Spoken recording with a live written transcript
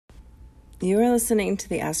You are listening to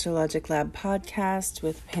the Astrological Lab podcast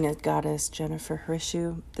with Painted Goddess Jennifer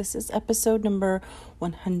Harishu. This is episode number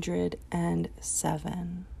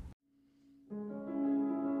 107.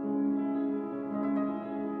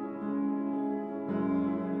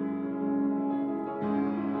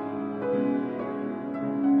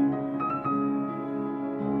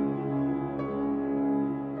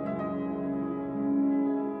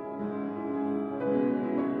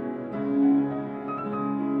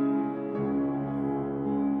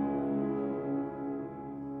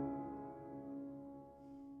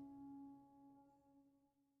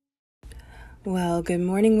 Well, good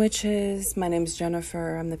morning, witches. My name is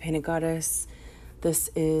Jennifer. I'm the Painted Goddess.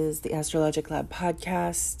 This is the Astrological Lab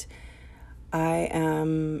podcast. I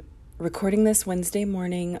am recording this Wednesday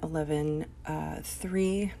morning,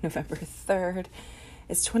 11/3, November 3rd.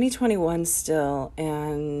 It's 2021 still,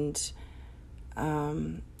 and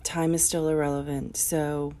time is still irrelevant.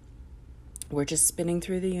 So we're just spinning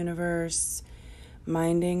through the universe,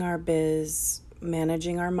 minding our biz,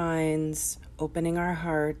 managing our minds, opening our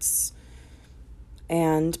hearts,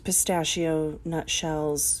 and pistachio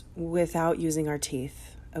nutshells without using our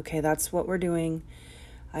teeth. Okay, that's what we're doing.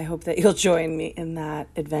 I hope that you'll join me in that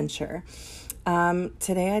adventure.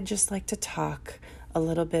 Today, I'd just like to talk a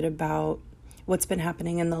little bit about what's been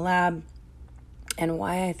happening in the lab and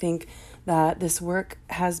why I think that this work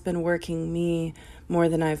has been working me more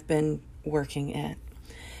than I've been working it.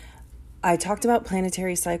 I talked about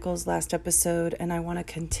planetary cycles last episode, and I want to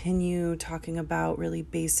continue talking about really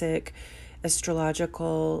basic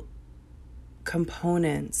astrological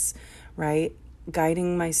components, right?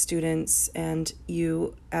 Guiding my students and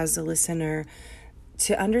you as a listener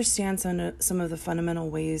to understand some of the fundamental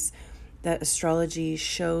ways that astrology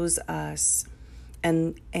shows us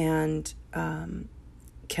and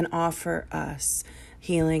can offer us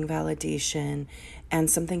healing, validation, and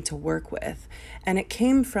something to work with. And it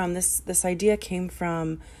came from this idea came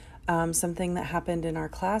from something that happened in our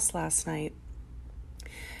class last night.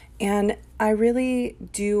 And I really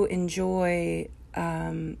do enjoy,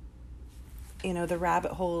 the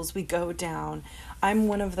rabbit holes we go down. I'm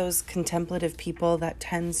one of those contemplative people that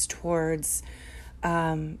tends towards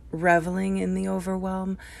reveling in the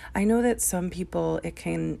overwhelm. I know that some people, it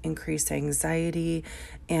can increase anxiety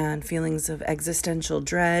and feelings of existential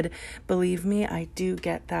dread. Believe me, I do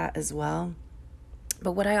get that as well.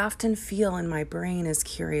 But what I often feel in my brain is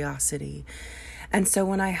curiosity. And so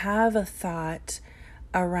when I have a thought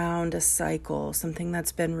around a cycle, something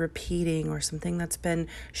that's been repeating or something that's been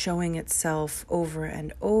showing itself over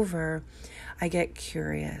and over, I get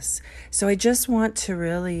curious. So I just want to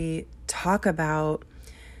really talk about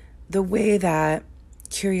the way that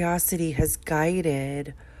curiosity has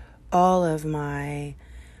guided all of my,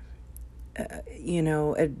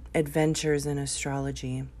 adventures in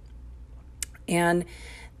astrology. And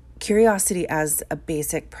curiosity as a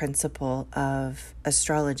basic principle of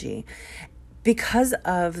astrology. Because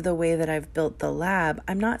of the way that I've built the lab,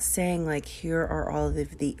 I'm not saying like, here are all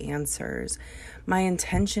of the answers. My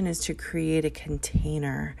intention is to create a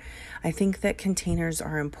container. I think that containers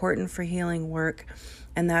are important for healing work,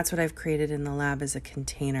 and that's what I've created in the lab as a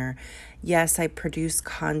container. Yes, I produce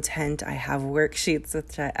content. I have worksheets,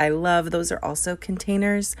 which I love. Those are also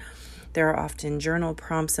containers. There are often journal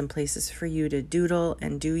prompts and places for you to doodle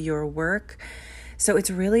and do your work. So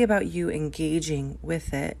it's really about you engaging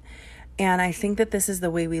with it. And I think that this is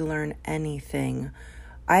the way we learn anything.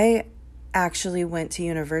 I actually went to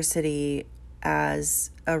university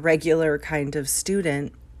as a regular kind of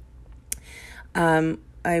student.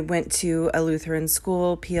 I went to a Lutheran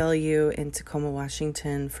school, PLU, in Tacoma,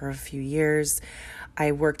 Washington for a few years.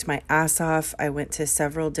 I worked my ass off. I went to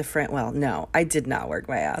several different, I did not work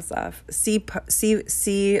my ass off. See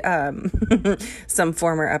some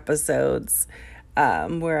former episodes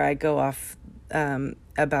where I go off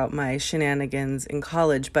about my shenanigans in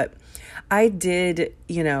college, but I did,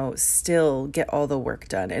 still get all the work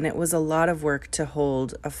done. And it was a lot of work to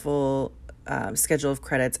hold a full schedule of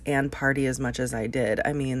credits and party as much as I did.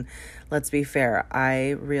 I mean, let's be fair.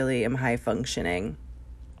 I really am high functioning.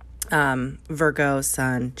 Virgo,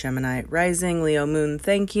 Sun, Gemini, Rising, Leo, Moon,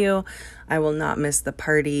 thank you. I will not miss the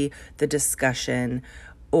party, the discussion,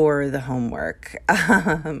 or the homework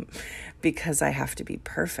because I have to be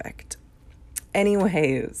perfect.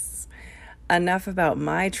 Anyways, enough about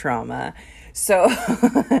my trauma. So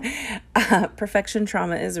perfection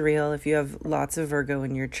trauma is real. If you have lots of Virgo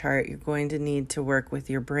in your chart, you're going to need to work with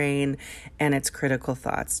your brain and its critical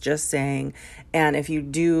thoughts, just saying. And if you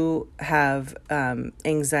do have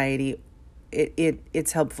anxiety,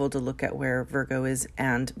 it's helpful to look at where Virgo is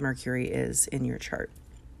and Mercury is in your chart.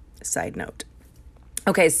 Side note.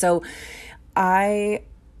 Okay, so I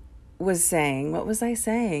was saying, what was I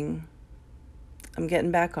saying? I'm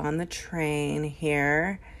getting back on the train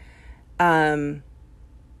here.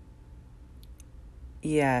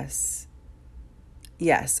 Yes.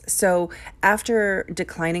 Yes. So after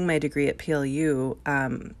declining my degree at PLU,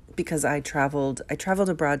 because I traveled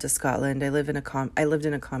abroad to Scotland. I lived in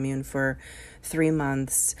a commune for 3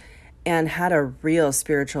 months and had a real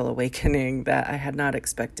spiritual awakening that I had not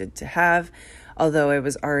expected to have. Although I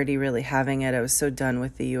was already really having it. I was so done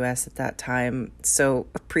with the US at that time. So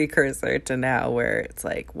a precursor to now where it's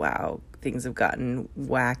like, wow, things have gotten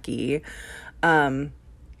wacky. But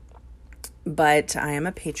I am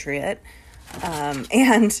a patriot.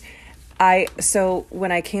 So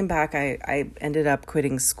when I came back, I ended up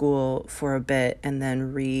quitting school for a bit and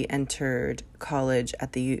then re-entered college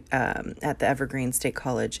at the Evergreen State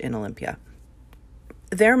College in Olympia.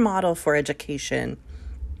 Their model for education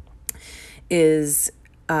is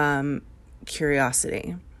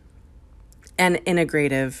curiosity and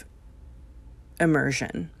integrative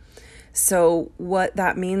immersion. So what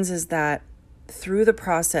that means is that through the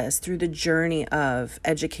process, through the journey of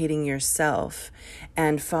educating yourself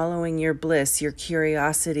and following your bliss, your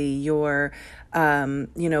curiosity, your,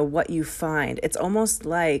 what you find, it's almost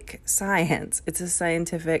like science. It's a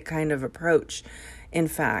scientific kind of approach, in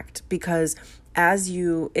fact, because as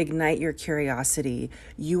you ignite your curiosity,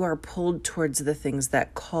 you are pulled towards the things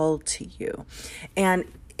that call to you. And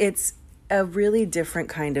it's a really different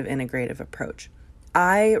kind of integrative approach.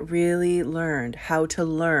 I really learned how to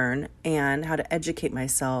learn and how to educate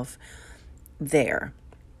myself there.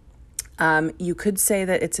 You could say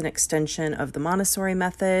that it's an extension of the Montessori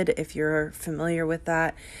method, if you're familiar with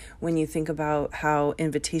that. When you think about how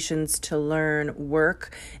invitations to learn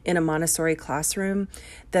work in a Montessori classroom,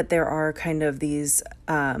 that there are kind of these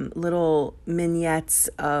little vignettes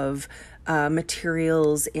of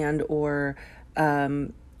materials and or,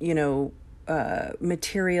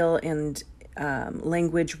 material and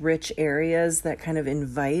language-rich areas that kind of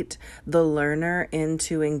invite the learner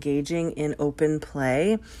into engaging in open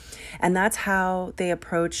play. And that's how they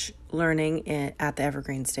approach learning at the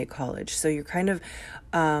Evergreen State College. So you're kind of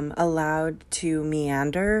allowed to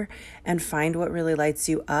meander and find what really lights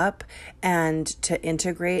you up and to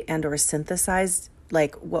integrate and or synthesize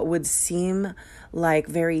like what would seem like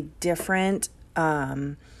very different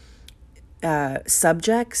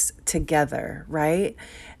subjects together, right?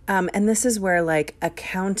 And this is where like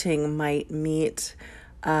accounting might meet,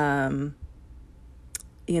 the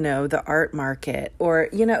art market, or,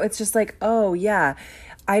 it's just like, oh yeah,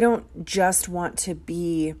 I don't just want to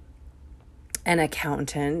be an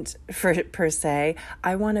accountant per se.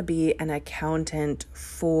 I want to be an accountant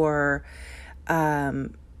for,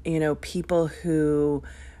 people who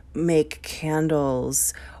make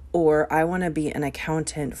candles, or I want to be an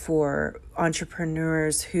accountant for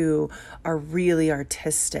entrepreneurs who are really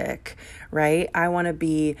artistic, right? I want to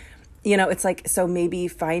be, it's like, so maybe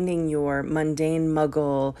finding your mundane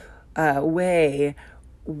muggle way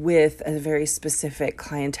with a very specific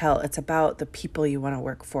clientele. It's about the people you want to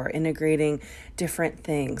work for, integrating different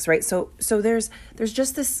things, right? So there's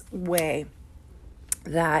just this way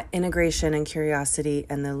that integration and curiosity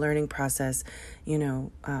and the learning process,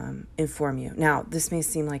 inform you. Now, this may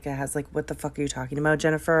seem like it has like, what the fuck are you talking about,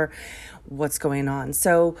 Jennifer? What's going on?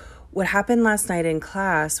 So what happened last night in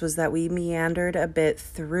class was that we meandered a bit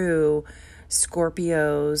through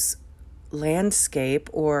Scorpio's landscape,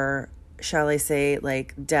 or shall I say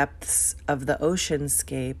like depths of the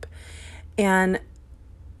oceanscape. And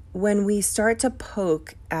when we start to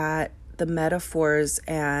poke at the metaphors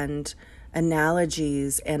and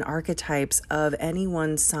analogies and archetypes of any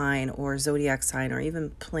one sign or zodiac sign, or even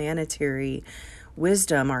planetary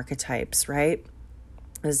wisdom archetypes, right?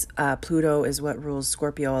 As Pluto is what rules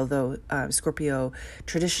Scorpio, although Scorpio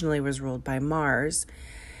traditionally was ruled by Mars.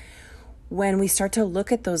 When we start to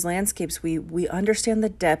look at those landscapes, we understand the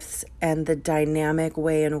depths and the dynamic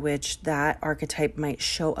way in which that archetype might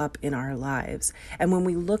show up in our lives. And when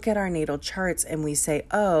we look at our natal charts and we say,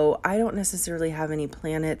 oh, I don't necessarily have any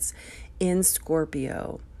planets in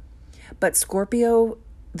Scorpio, but Scorpio,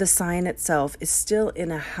 the sign itself, is still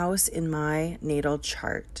in a house in my natal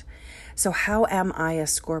chart. So how am I a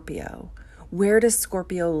Scorpio? Where does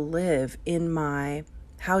Scorpio live in my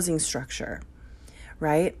housing structure,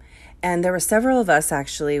 right? And there were several of us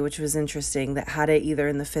actually, which was interesting, that had it either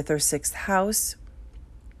in the 5th or 6th house.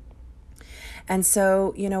 And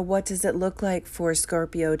so, what does it look like for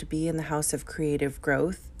Scorpio to be in the house of creative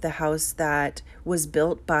growth, the house that was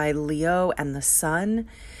built by Leo and the sun,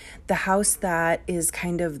 the house that is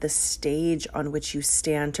kind of the stage on which you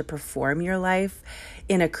stand to perform your life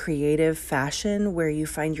in a creative fashion, where you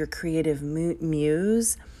find your creative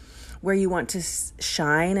muse, where you want to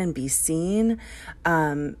shine and be seen.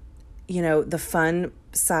 The fun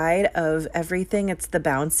side of everything. It's the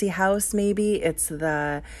bouncy house, maybe. It's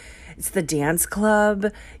the dance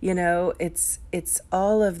club, it's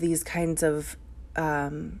all of these kinds of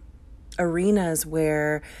arenas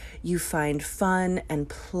where you find fun and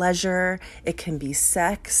pleasure. It can be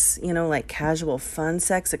sex, like casual fun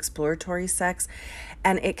sex, exploratory sex,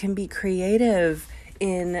 and it can be creative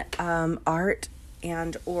in art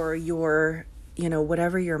and or your,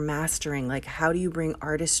 whatever you're mastering. Like, how do you bring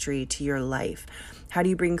artistry to your life? How do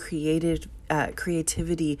you bring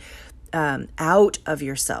creativity out of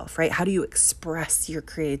yourself, right? How do you express your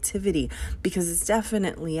creativity? Because it's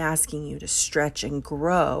definitely asking you to stretch and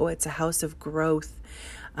grow. It's a house of growth.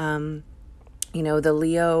 The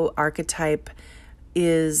Leo archetype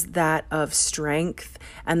is that of strength,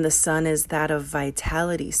 and the sun is that of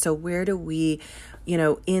vitality. So where do we,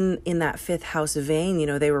 in that fifth house vein,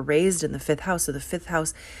 they were raised in the fifth house. So the fifth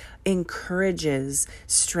house encourages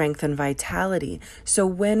strength and vitality. So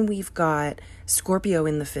when we've got Scorpio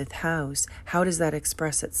in the fifth house, how does that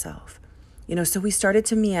express itself? So we started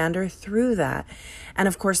to meander through that. And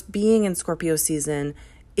of course, being in Scorpio season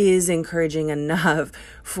is encouraging enough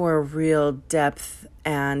for real depth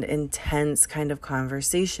and intense kind of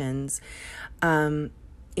conversations.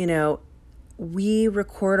 We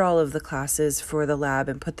record all of the classes for the lab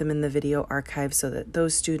and put them in the video archive so that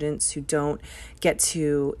those students who don't get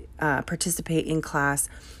to participate in class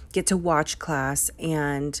get to watch class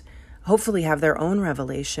and hopefully have their own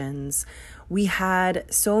revelations. We had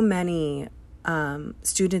so many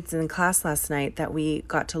students in class last night that we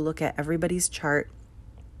got to look at everybody's chart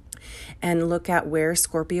and look at where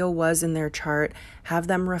Scorpio was in their chart, have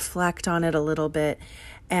them reflect on it a little bit.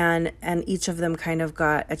 And each of them kind of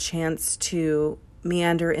got a chance to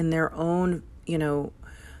meander in their own,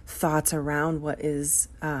 thoughts around what is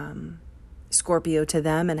Scorpio to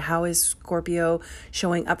them and how is Scorpio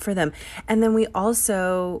showing up for them. And then we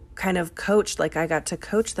also kind of coached, like I got to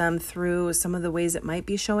coach them through some of the ways it might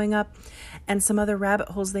be showing up and some other rabbit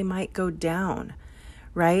holes they might go down,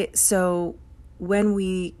 right? So when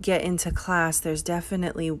we get into class, there's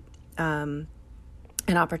definitely an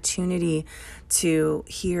opportunity to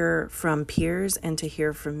hear from peers and to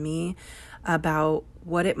hear from me about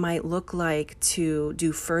what it might look like to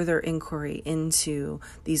do further inquiry into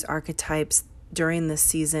these archetypes during this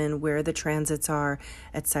season, where the transits are,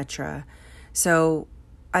 etc. So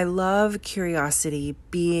I love curiosity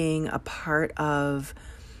being a part of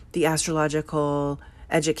the astrological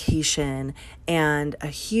education and a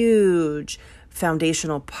huge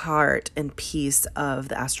foundational part and piece of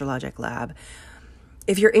the Astrological Lab.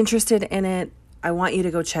 If you're interested in it, I want you to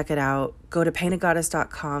go check it out. Go to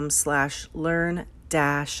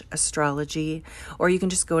paintedgoddess.com/learn-astrology, or you can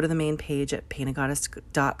just go to the main page at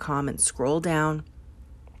paintedgoddess.com and scroll down,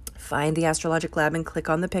 find the Astrological Lab and click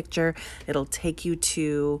on the picture. It'll take you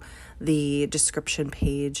to the description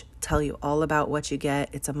page, tell you all about what you get.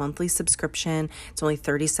 It's a monthly subscription. It's only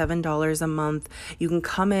 $37 a month. You can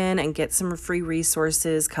come in and get some free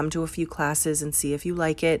resources, come to a few classes and see if you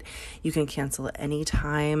like it. You can cancel at any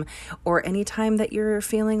time, or any time that you're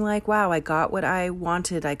feeling like, wow, I got what I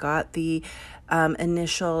wanted. I got the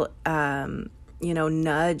initial,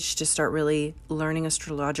 nudge to start really learning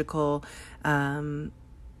astrological,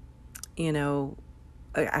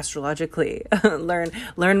 astrologically,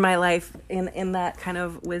 learn my life in that kind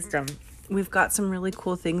of wisdom. We've got some really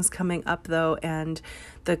cool things coming up though, and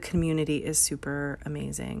the community is super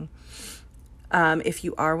amazing. If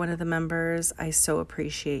you are one of the members, I so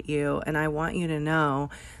appreciate you, and I want you to know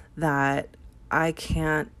that I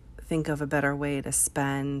can't think of a better way to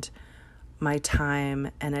spend my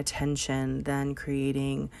time and attention than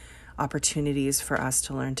creating opportunities for us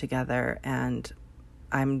to learn together. And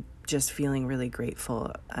I'm just feeling really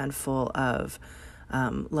grateful and full of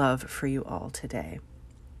love for you all today.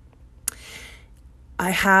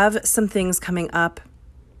 I have some things coming up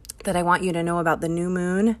that I want you to know about the new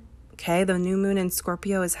moon. Okay, the new moon in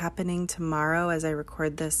Scorpio is happening tomorrow as I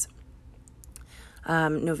record this,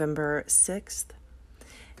 November 6th.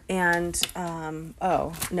 And,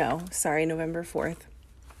 November 4th.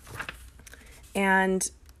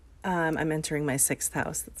 And I'm entering my 6th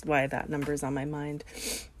house. That's why that number's on my mind.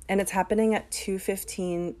 And it's happening at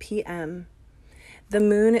 2:15 p.m. The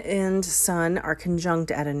moon and sun are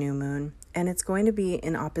conjunct at a new moon, and it's going to be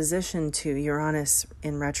in opposition to Uranus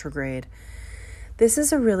in retrograde. This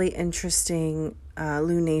is a really interesting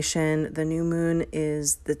lunation. The new moon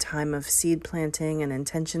is the time of seed planting and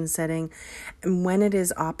intention setting. And when it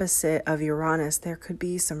is opposite of Uranus, there could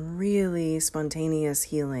be some really spontaneous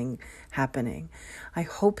healing happening. I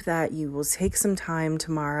hope that you will take some time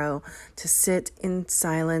tomorrow to sit in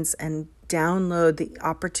silence and download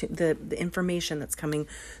the information that's coming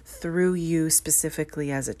through you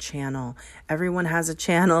specifically as a channel. Everyone has a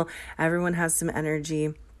channel. Everyone has some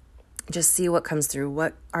energy. Just see what comes through.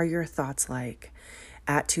 What are your thoughts like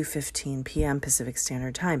at 2:15 p.m. Pacific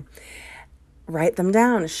Standard Time? Write them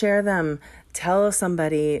down, share them, tell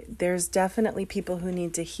somebody. There's definitely people who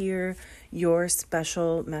need to hear your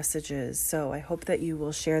special messages. So I hope that you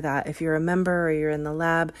will share that. If you're a member or you're in the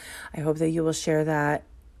lab, I hope that you will share that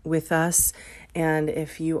with us. And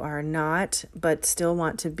if you are not, but still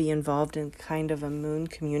want to be involved in kind of a moon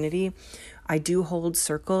community, I do hold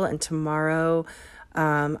Circle, and tomorrow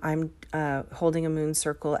I'm holding a moon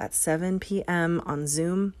circle at 7 p.m. on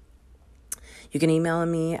Zoom. You can email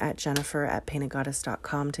me at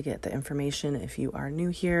jennifer@paintedgoddess.com to get the information if you are new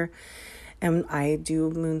here. And I do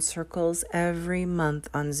moon circles every month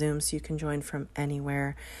on Zoom, so you can join from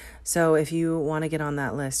anywhere. So if you want to get on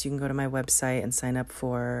that list, you can go to my website and sign up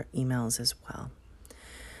for emails as well.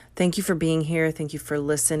 Thank you for being here. Thank you for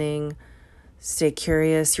listening. Stay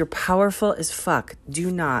curious. You're powerful as fuck. Do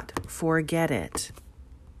not forget it.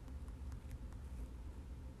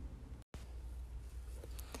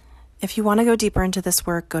 If you want to go deeper into this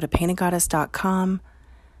work, go to paintedgoddess.com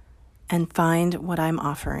and find what I'm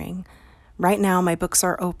offering. Right now, my books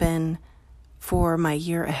are open for my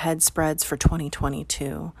year ahead spreads for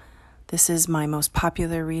 2022. This is my most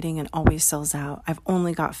popular reading and always sells out. I've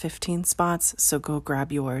only got 15 spots, so go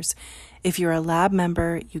grab yours. If you're a lab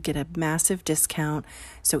member, you get a massive discount,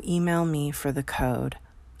 so email me for the code.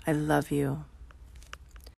 I love you.